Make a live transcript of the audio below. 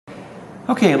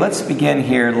Okay, let's begin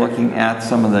here looking at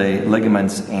some of the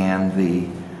ligaments and the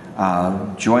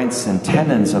joints and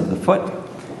tendons of the foot.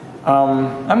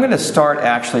 I'm going to start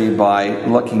actually by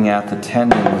looking at the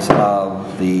tendons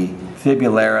of the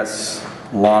Fibularis,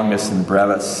 Longus, and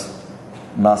Brevis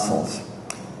muscles.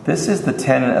 This is the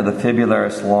tendon of the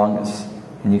Fibularis longus,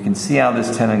 and you can see how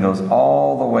this tendon goes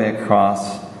all the way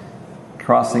across,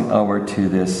 crossing over to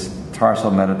this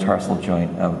tarsal-metatarsal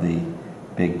joint of the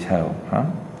big toe.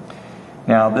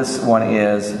 Now this one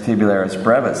is Fibularis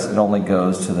brevis. It only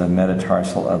goes to the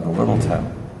metatarsal of the little toe,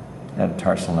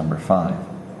 metatarsal number 5.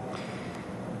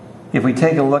 If we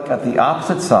take a look at the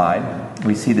opposite side,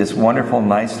 we see this wonderful,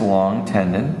 nice, long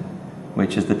tendon,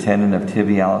 which is the tendon of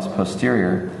Tibialis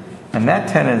posterior. And that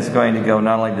tendon is going to go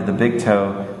not only to the big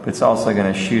toe, but it's also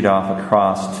going to shoot off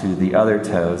across to the other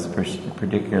toes,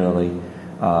 particularly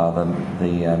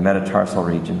the metatarsal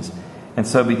regions. And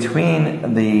so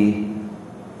between the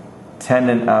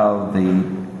tendon of the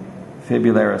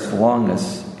Fibularis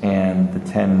longus and the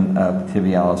tendon of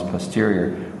Tibialis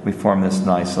posterior, we form this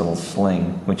nice little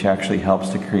sling, which actually helps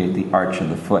to create the arch of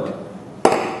the foot.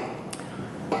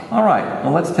 All right,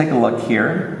 well, let's take a look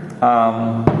here.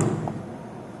 On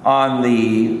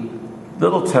the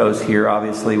little toes here,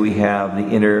 obviously, we have the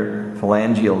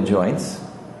interphalangeal joints,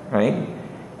 right?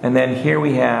 And then here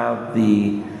we have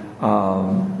the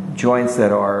joints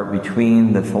that are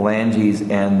between the phalanges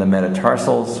and the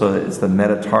metatarsals, so it's the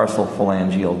metatarsal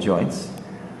phalangeal joints.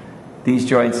 These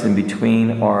joints in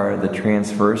between are the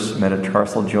transverse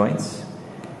metatarsal joints,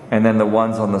 and then the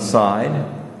ones on the side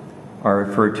are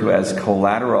referred to as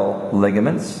collateral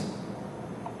ligaments.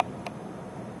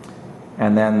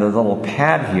 And then the little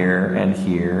pad here and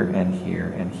here and here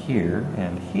and here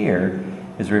and here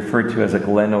is referred to as a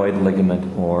glenoid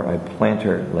ligament or a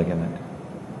plantar ligament.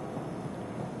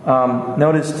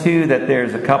 Notice too that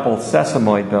there's a couple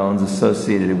sesamoid bones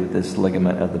associated with this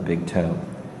ligament of the big toe.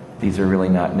 These are really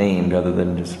not named other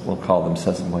than just we'll call them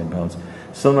sesamoid bones,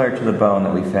 similar to the bone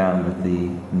that we found with the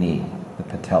knee, the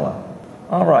patella.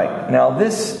 All right, now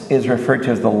this is referred to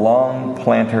as the long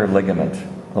plantar ligament,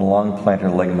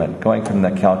 going from the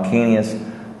calcaneus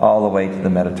all the way to the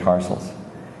metatarsals.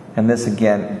 And this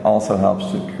again also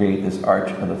helps to create this arch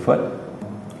of the foot.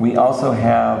 We also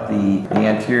have the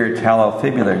anterior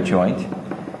talofibular joint,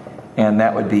 and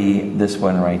that would be this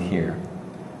one right here.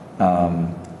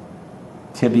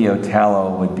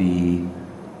 Tibiotalo would be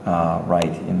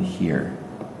right in here.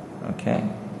 Okay,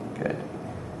 good.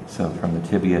 So from the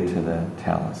tibia to the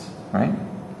talus, right?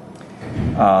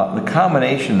 The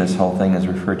combination of this whole thing is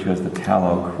referred to as the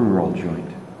talocrural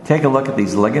joint. Take a look at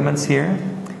these ligaments here.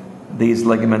 These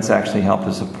ligaments actually help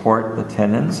to support the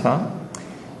tendons,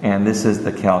 And this is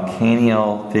the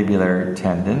calcaneal fibular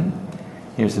tendon.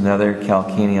 Here's another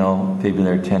calcaneal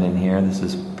fibular tendon here. This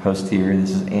is posterior, this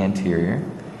is anterior.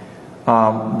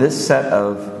 This set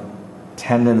of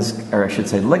tendons, or I should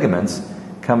say ligaments,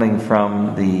 coming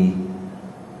from the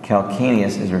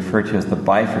calcaneus is referred to as the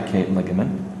bifurcate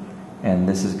ligament. And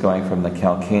this is going from the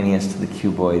calcaneus to the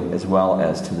cuboid as well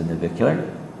as to the navicular.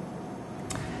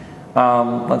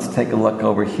 Let's take a look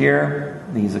over here.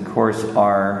 These, of course,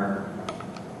 are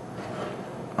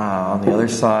on the other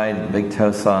side, the big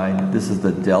toe side. This is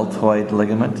the deltoid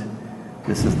ligament.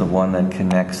 This is the one that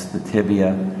connects the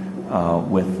tibia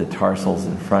with the tarsals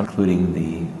in front, including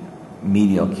the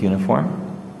medial cuneiform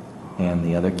and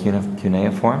the other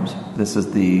cuneiforms. This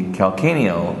is the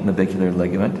calcaneal navicular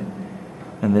ligament.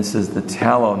 And this is the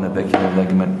talonavicular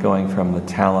ligament going from the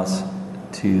talus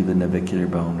to the navicular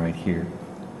bone right here.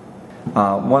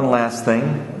 One last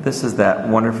thing. This is that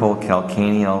wonderful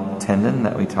calcaneal tendon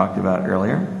that we talked about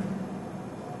earlier.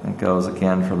 It goes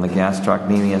again from the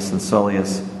gastrocnemius and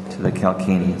soleus to the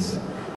calcaneus.